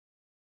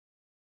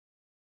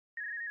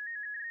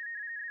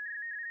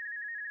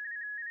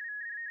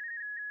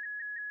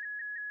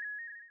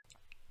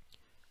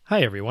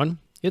Hi everyone,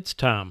 it's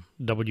Tom,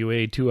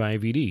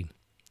 WA2IVD.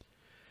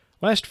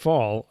 Last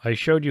fall, I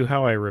showed you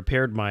how I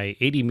repaired my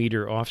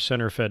 80-meter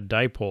off-center fed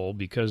dipole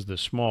because the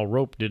small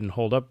rope didn't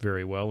hold up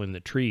very well in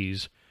the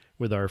trees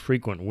with our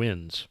frequent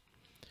winds.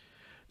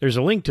 There's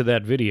a link to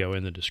that video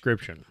in the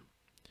description.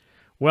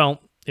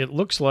 Well, it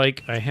looks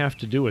like I have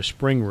to do a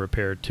spring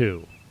repair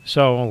too,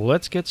 so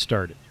let's get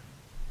started.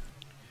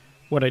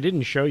 What I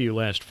didn't show you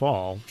last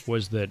fall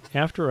was that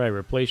after I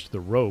replaced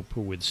the rope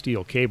with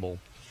steel cable,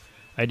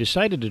 I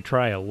decided to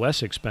try a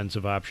less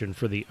expensive option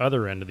for the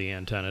other end of the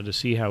antenna to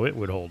see how it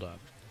would hold up.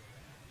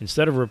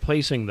 Instead of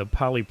replacing the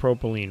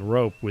polypropylene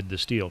rope with the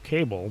steel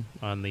cable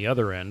on the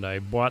other end, I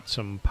bought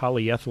some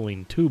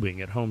polyethylene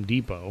tubing at Home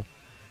Depot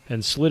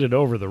and slid it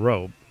over the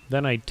rope.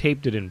 Then I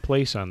taped it in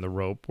place on the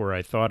rope where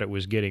I thought it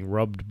was getting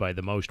rubbed by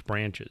the most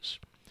branches.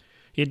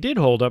 It did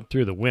hold up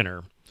through the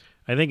winter.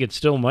 I think it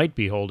still might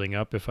be holding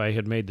up if I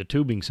had made the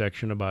tubing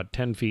section about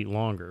 10 feet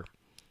longer.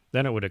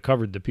 Then it would have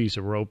covered the piece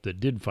of rope that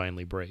did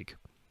finally break.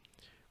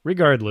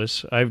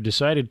 Regardless, I've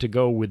decided to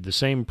go with the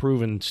same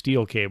proven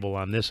steel cable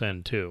on this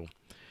end too.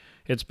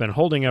 It's been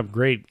holding up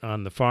great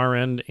on the far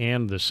end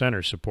and the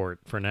center support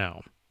for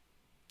now.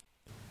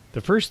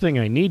 The first thing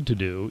I need to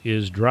do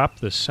is drop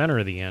the center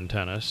of the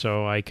antenna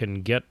so I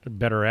can get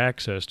better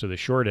access to the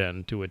short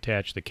end to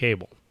attach the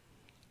cable.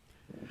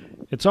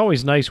 It's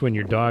always nice when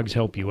your dogs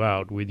help you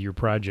out with your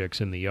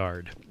projects in the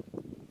yard.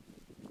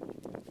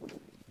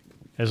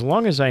 As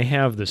long as I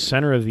have the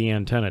center of the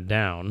antenna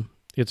down,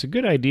 it's a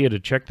good idea to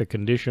check the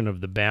condition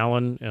of the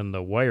balun and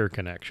the wire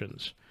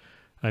connections.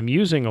 I'm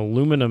using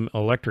aluminum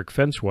electric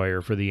fence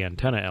wire for the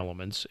antenna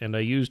elements, and I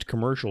used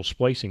commercial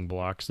splicing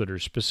blocks that are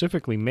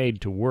specifically made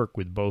to work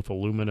with both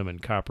aluminum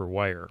and copper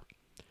wire.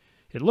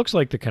 It looks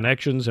like the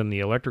connections and the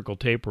electrical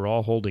tape are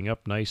all holding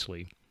up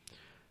nicely.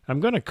 I'm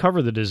going to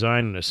cover the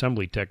design and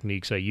assembly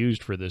techniques I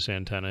used for this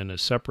antenna in a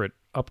separate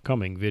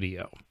upcoming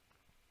video.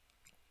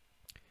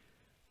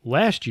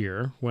 Last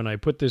year, when I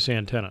put this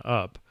antenna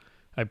up,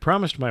 I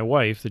promised my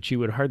wife that she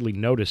would hardly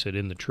notice it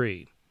in the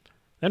tree.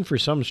 Then for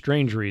some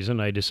strange reason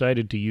I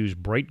decided to use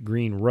bright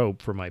green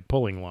rope for my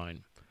pulling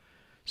line.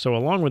 So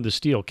along with the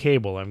steel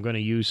cable, I'm going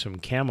to use some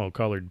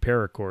camo-colored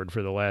paracord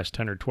for the last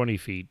 10 or 20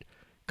 feet,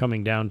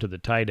 coming down to the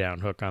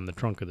tie-down hook on the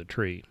trunk of the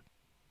tree.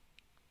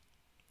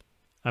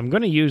 I'm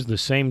going to use the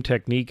same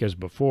technique as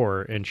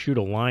before and shoot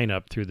a line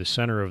up through the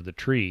center of the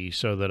tree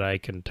so that I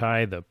can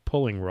tie the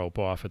pulling rope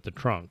off at the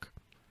trunk.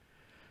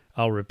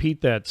 I'll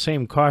repeat that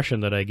same caution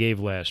that I gave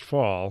last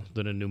fall,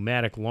 that a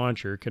pneumatic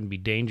launcher can be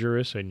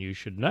dangerous and you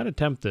should not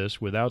attempt this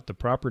without the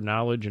proper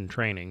knowledge and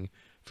training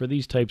for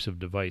these types of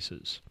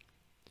devices.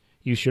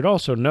 You should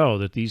also know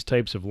that these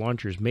types of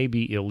launchers may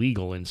be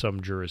illegal in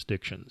some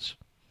jurisdictions.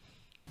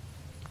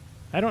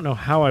 I don't know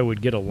how I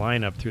would get a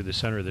line up through the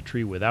center of the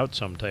tree without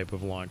some type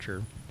of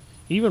launcher.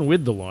 Even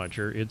with the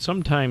launcher, it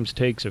sometimes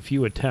takes a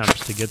few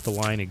attempts to get the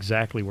line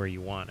exactly where you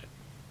want it.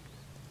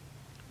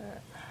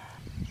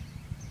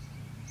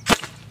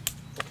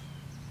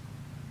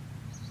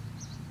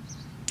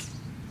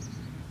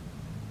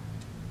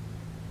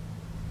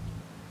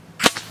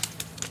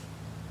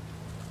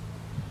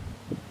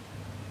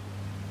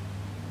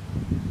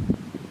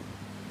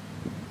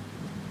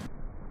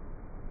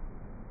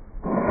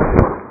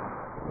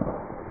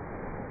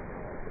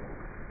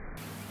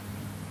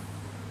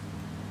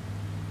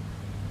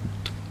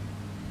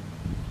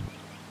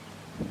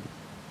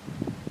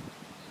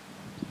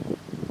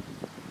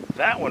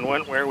 That one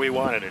went where we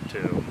wanted it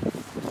to.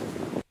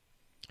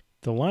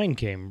 The line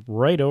came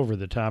right over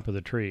the top of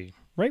the tree,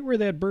 right where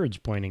that bird's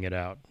pointing it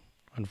out.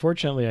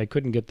 Unfortunately, I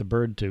couldn't get the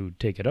bird to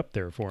take it up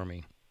there for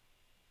me.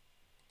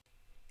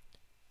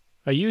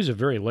 I use a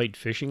very light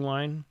fishing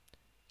line,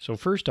 so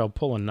first I'll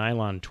pull a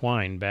nylon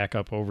twine back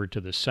up over to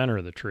the center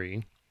of the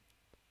tree.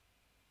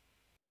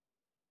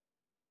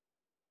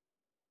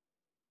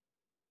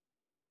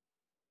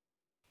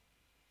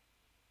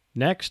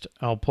 Next,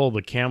 I'll pull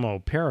the camo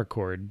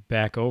paracord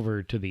back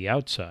over to the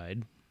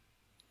outside.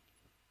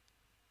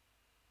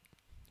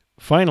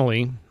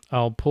 Finally,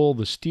 I'll pull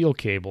the steel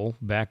cable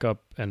back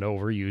up and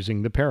over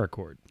using the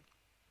paracord.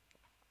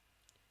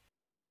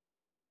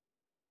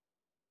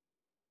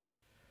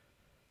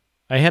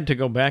 I had to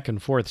go back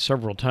and forth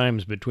several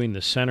times between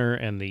the center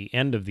and the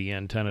end of the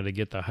antenna to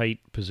get the height,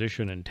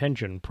 position, and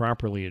tension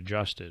properly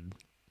adjusted.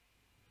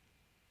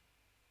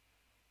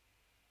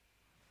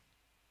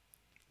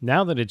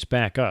 Now that it's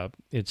back up,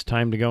 it's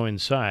time to go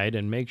inside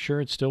and make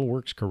sure it still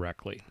works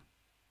correctly.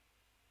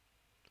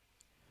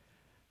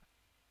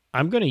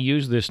 I'm going to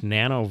use this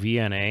Nano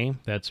VNA,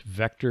 that's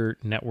Vector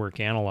Network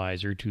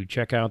Analyzer, to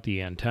check out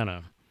the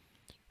antenna.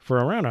 For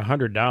around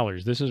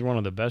 $100, this is one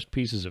of the best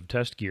pieces of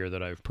test gear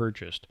that I've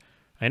purchased.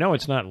 I know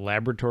it's not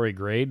laboratory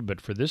grade, but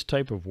for this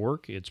type of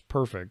work, it's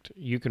perfect.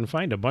 You can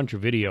find a bunch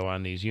of video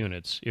on these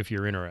units if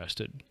you're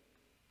interested.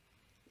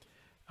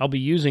 I'll be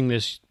using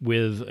this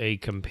with a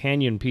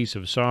companion piece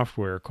of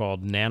software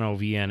called Nano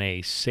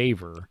VNA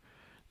Saver.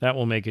 That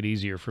will make it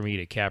easier for me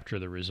to capture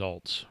the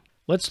results.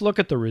 Let's look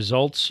at the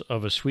results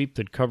of a sweep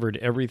that covered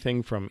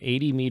everything from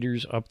 80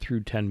 meters up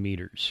through 10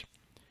 meters.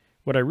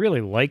 What I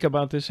really like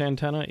about this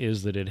antenna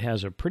is that it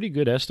has a pretty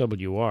good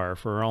SWR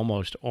for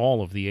almost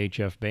all of the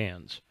HF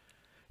bands.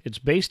 It's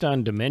based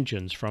on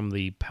dimensions from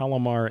the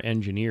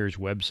Palomar-Engineers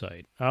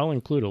website. I'll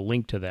include a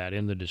link to that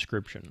in the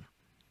description.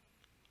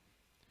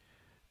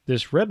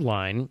 This red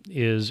line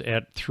is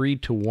at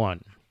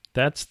 3:1.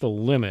 That's the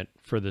limit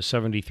for the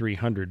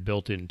 7300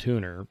 built-in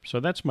tuner,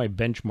 so that's my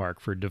benchmark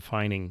for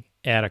defining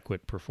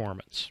adequate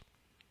performance.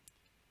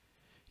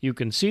 You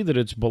can see that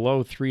it's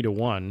below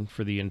 3:1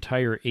 for the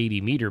entire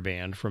 80-meter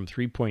band from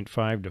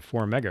 3.5 to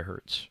 4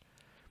 megahertz.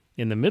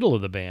 In the middle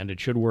of the band, it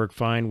should work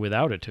fine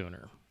without a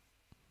tuner.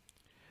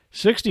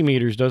 60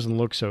 meters doesn't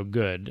look so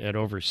good at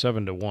over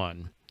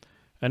 7:1.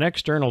 An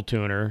external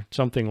tuner,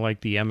 something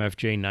like the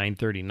MFJ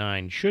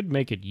 939, should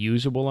make it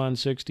usable on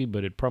 60,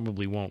 but it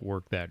probably won't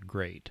work that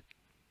great.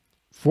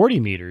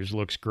 40 meters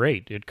looks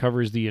great. It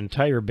covers the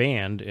entire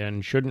band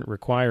and shouldn't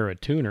require a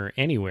tuner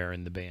anywhere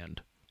in the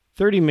band.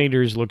 30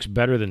 meters looks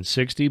better than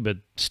 60, but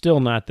still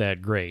not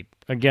that great.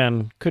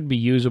 Again, could be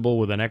usable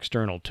with an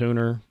external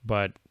tuner,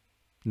 but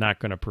not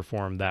going to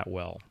perform that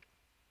well.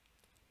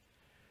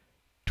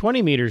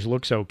 20 meters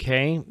looks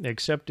okay,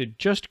 except it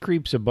just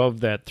creeps above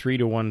that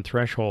 3:1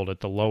 threshold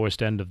at the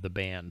lowest end of the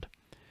band.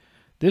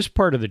 This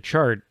part of the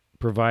chart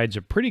provides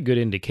a pretty good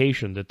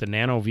indication that the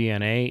nano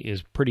VNA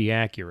is pretty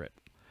accurate.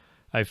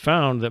 I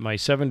found that my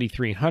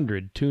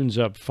 7300 tunes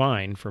up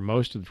fine for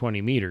most of the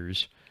 20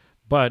 meters,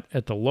 but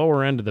at the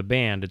lower end of the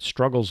band it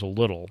struggles a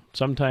little.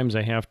 Sometimes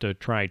I have to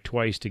try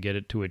twice to get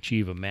it to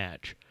achieve a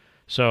match.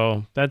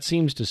 So that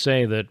seems to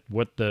say that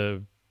what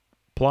the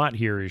plot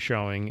here is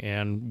showing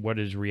and what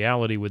is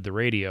reality with the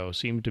radio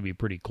seem to be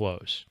pretty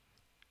close.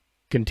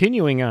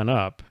 Continuing on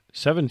up,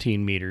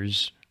 17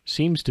 meters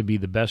seems to be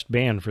the best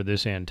band for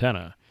this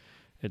antenna.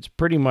 It's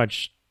pretty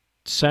much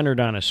centered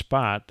on a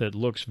spot that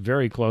looks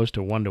very close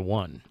to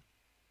 1:1.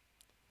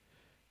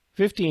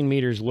 15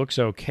 meters looks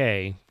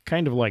okay,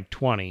 kind of like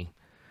 20,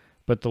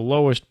 but the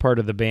lowest part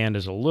of the band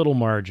is a little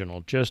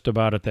marginal, just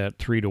about at that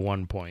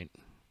 3:1 point.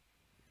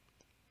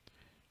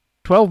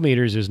 12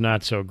 meters is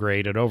not so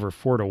great at over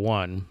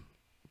 4:1.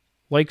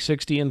 Like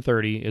 60 and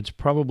 30, it's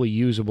probably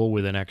usable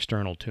with an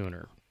external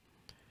tuner.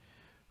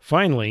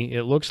 Finally,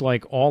 it looks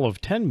like all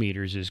of 10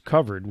 meters is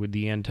covered with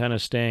the antenna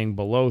staying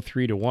below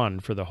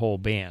 3:1 for the whole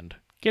band.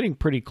 Getting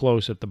pretty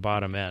close at the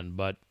bottom end,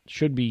 but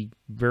should be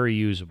very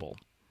usable.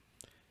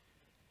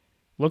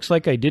 Looks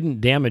like I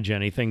didn't damage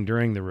anything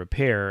during the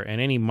repair, and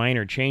any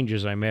minor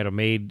changes I might have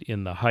made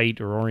in the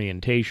height or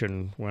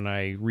orientation when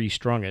I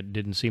restrung it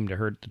didn't seem to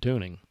hurt the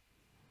tuning.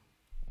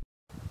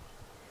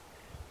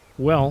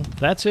 Well,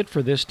 that's it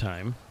for this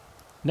time.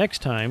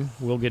 Next time,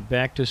 we'll get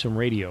back to some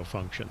radio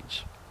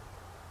functions.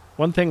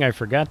 One thing I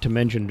forgot to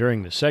mention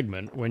during the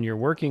segment, when you're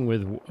working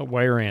with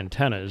wire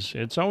antennas,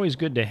 it's always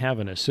good to have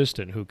an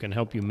assistant who can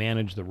help you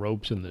manage the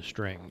ropes and the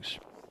strings.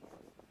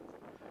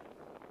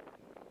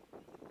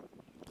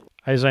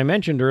 As I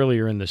mentioned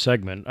earlier in the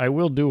segment, I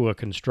will do a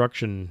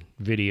construction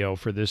video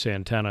for this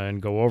antenna and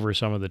go over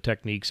some of the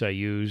techniques I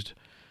used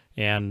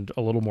and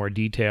a little more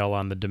detail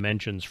on the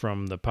dimensions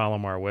from the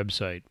Palomar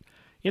website.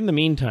 In the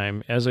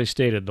meantime, as I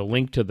stated, the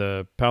link to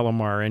the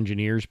Palomar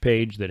Engineers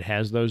page that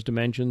has those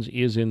dimensions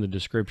is in the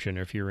description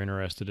if you're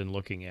interested in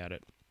looking at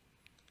it.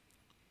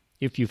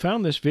 If you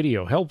found this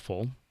video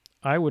helpful,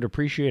 I would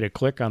appreciate a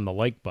click on the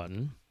like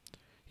button.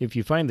 If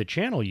you find the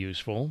channel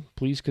useful,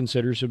 please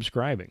consider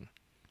subscribing.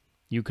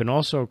 You can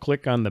also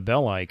click on the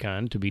bell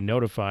icon to be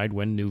notified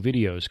when new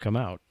videos come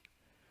out.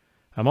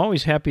 I'm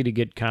always happy to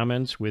get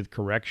comments with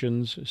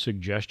corrections,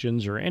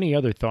 suggestions, or any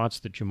other thoughts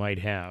that you might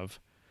have.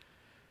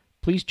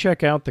 Please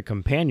check out the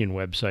companion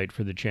website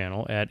for the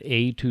channel at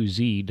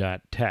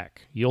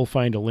A2Z.tech. You'll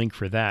find a link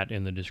for that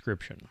in the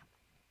description.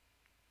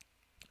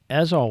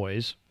 As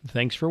always,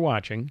 thanks for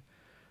watching.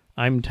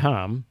 I'm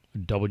Tom,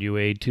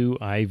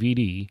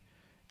 WA2IVD,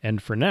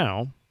 and for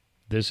now,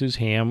 this is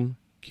Ham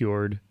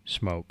Cured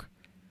Smoke.